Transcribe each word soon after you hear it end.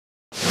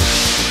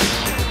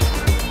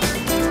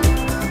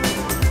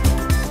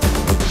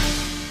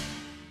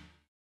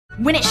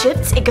When it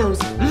shifts, it goes.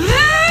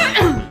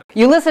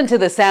 You listen to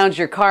the sounds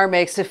your car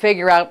makes to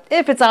figure out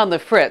if it's on the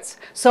fritz.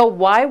 So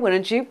why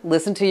wouldn't you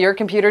listen to your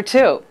computer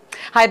too?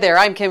 Hi there,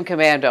 I'm Kim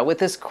Komando with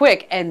this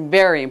quick and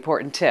very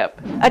important tip.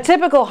 A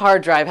typical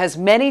hard drive has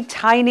many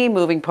tiny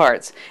moving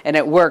parts, and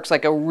it works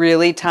like a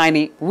really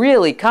tiny,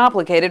 really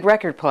complicated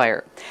record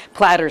player.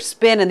 Platters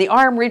spin and the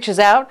arm reaches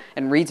out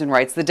and reads and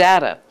writes the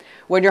data.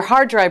 When your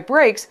hard drive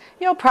breaks,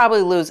 you'll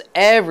probably lose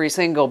every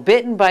single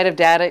bit and byte of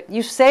data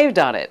you saved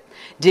on it.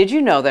 Did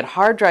you know that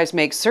hard drives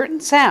make certain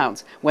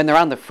sounds when they're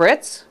on the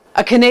fritz?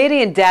 A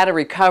Canadian data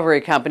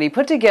recovery company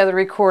put together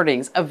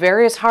recordings of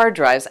various hard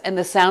drives and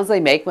the sounds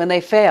they make when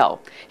they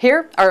fail.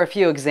 Here are a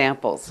few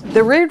examples.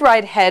 The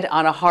read-write head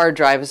on a hard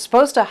drive is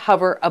supposed to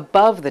hover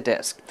above the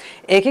disk.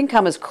 It can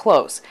come as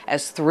close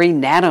as 3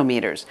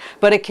 nanometers,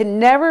 but it can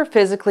never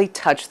physically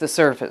touch the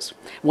surface.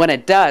 When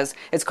it does,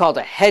 it's called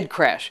a head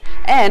crash,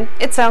 and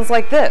it sounds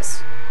like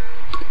this.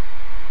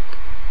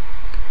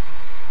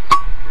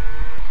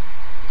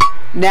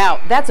 Now,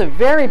 that's a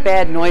very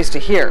bad noise to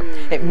hear.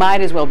 It might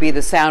as well be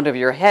the sound of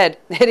your head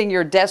hitting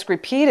your desk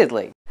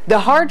repeatedly. The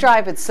hard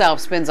drive itself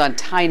spins on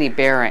tiny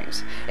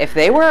bearings. If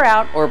they wear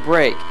out or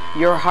break,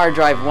 your hard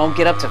drive won't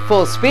get up to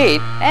full speed,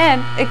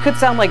 and it could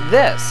sound like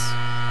this.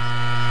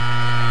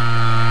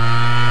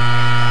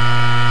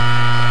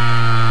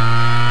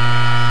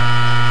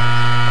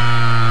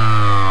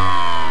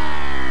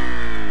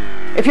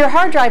 If your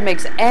hard drive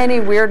makes any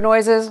weird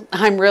noises,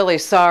 I'm really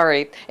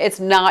sorry. It's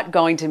not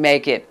going to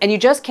make it, and you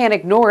just can't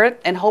ignore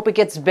it and hope it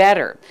gets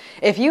better.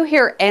 If you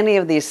hear any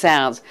of these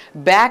sounds,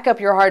 back up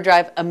your hard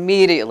drive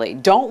immediately.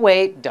 Don't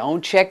wait,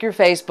 don't check your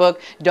Facebook,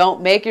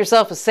 don't make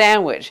yourself a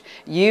sandwich.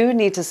 You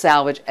need to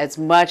salvage as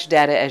much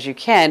data as you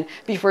can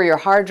before your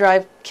hard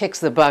drive kicks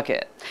the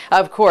bucket.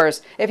 Of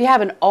course, if you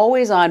have an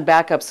always-on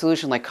backup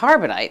solution like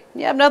Carbonite,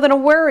 you have nothing to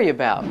worry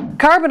about.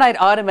 Carbonite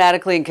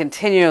automatically and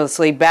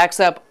continuously backs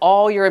up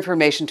all your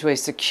information to a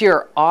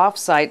secure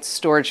off-site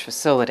storage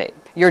facility.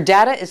 Your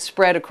data is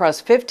spread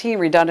across 15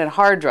 redundant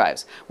hard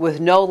drives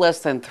with no less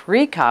than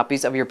 3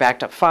 copies of your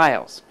backed up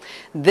files.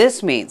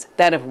 This means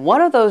that if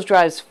one of those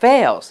drives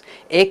fails,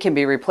 it can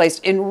be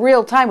replaced in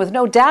real time with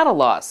no data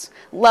loss.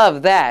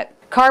 Love that.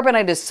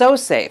 Carbonite is so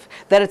safe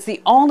that it's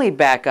the only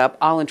backup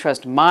I'll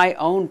entrust my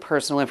own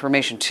personal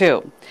information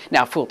to.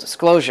 Now, full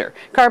disclosure,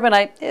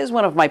 Carbonite is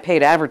one of my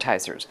paid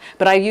advertisers,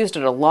 but I used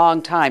it a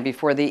long time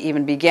before they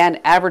even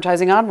began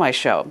advertising on my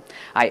show.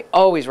 I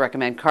always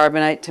recommend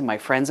Carbonite to my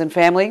friends and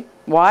family.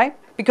 Why?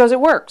 Because it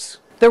works.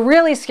 The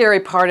really scary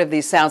part of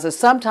these sounds is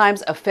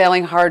sometimes a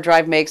failing hard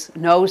drive makes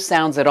no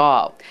sounds at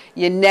all.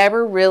 You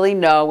never really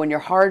know when your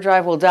hard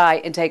drive will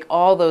die and take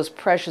all those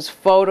precious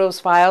photos,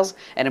 files,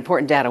 and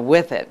important data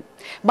with it.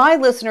 My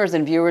listeners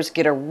and viewers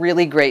get a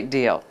really great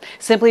deal.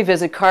 Simply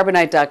visit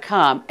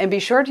Carbonite.com and be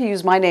sure to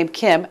use my name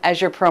Kim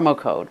as your promo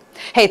code.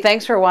 Hey,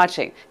 thanks for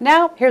watching.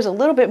 Now, here's a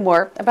little bit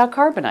more about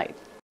Carbonite.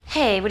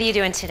 Hey, what are you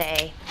doing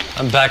today?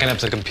 I'm backing up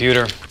the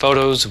computer.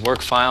 Photos,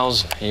 work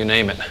files, you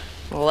name it.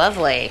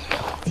 Lovely.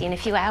 See you in a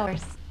few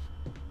hours.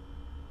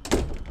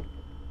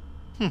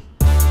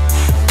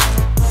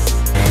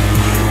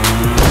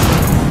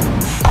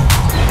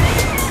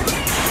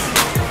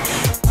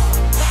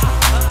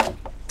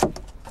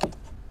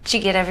 Did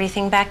you get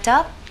everything backed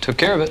up? Took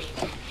care of it.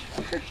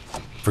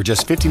 For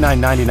just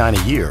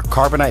 $59.99 a year,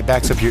 Carbonite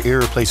backs up your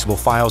irreplaceable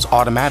files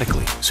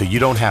automatically, so you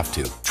don't have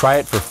to. Try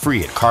it for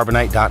free at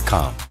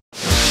Carbonite.com.